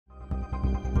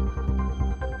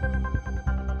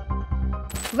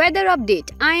Weather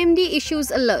update. IMD Issues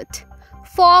Alert.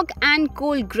 Fog and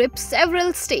cold grip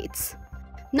several states.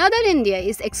 Northern India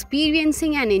is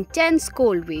experiencing an intense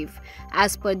cold wave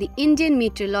as per the Indian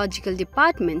Meteorological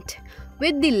Department,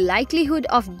 with the likelihood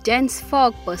of dense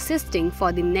fog persisting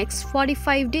for the next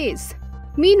 45 days.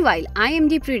 Meanwhile,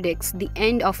 IMD predicts the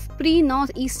end of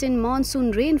pre-northeastern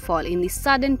monsoon rainfall in the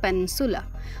southern peninsula,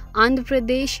 Andhra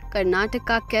Pradesh,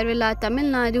 Karnataka, Kerala,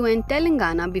 Tamil Nadu and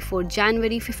Telangana before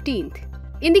January 15th.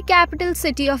 In the capital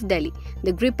city of Delhi,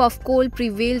 the grip of cold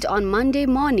prevailed on Monday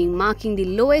morning, marking the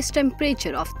lowest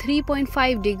temperature of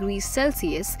 3.5 degrees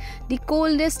Celsius, the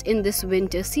coldest in this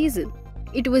winter season.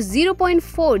 It was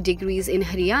 0.4 degrees in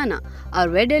Haryana. A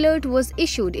red alert was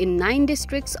issued in 9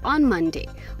 districts on Monday,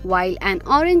 while an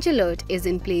orange alert is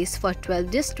in place for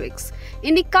 12 districts.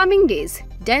 In the coming days,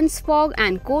 dense fog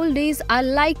and cold days are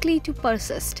likely to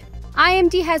persist.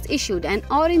 IMD has issued an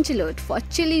orange alert for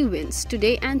chilly winds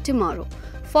today and tomorrow.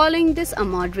 Following this, a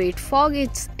moderate fog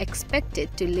is expected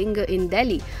to linger in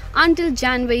Delhi until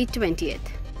January 20th.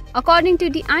 According to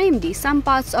the IMD, some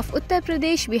parts of Uttar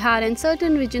Pradesh, Bihar and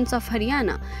certain regions of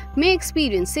Haryana may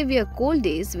experience severe cold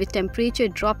days, with temperature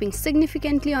dropping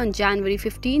significantly on January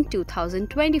 15,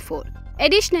 2024.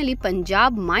 Additionally,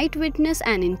 Punjab might witness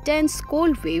an intense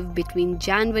cold wave between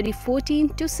January 14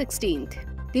 to 16th.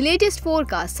 The latest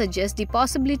forecast suggests the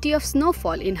possibility of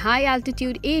snowfall in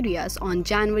high-altitude areas on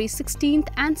January 16th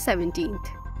and 17th,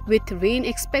 with rain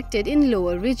expected in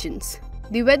lower regions.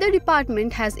 The Weather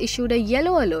Department has issued a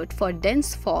yellow alert for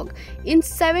dense fog in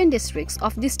 7 districts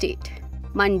of the state: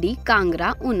 Mandi,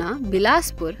 Kangra, Una,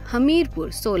 Bilaspur,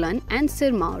 Hamirpur, Solan and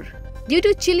Sirmaur. Due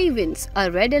to chilly winds, a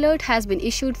red alert has been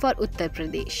issued for Uttar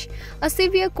Pradesh. A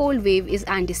severe cold wave is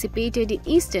anticipated in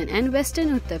eastern and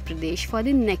western Uttar Pradesh for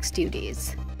the next 2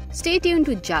 days. Stay tuned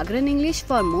to Jagran English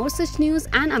for more such news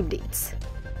and updates.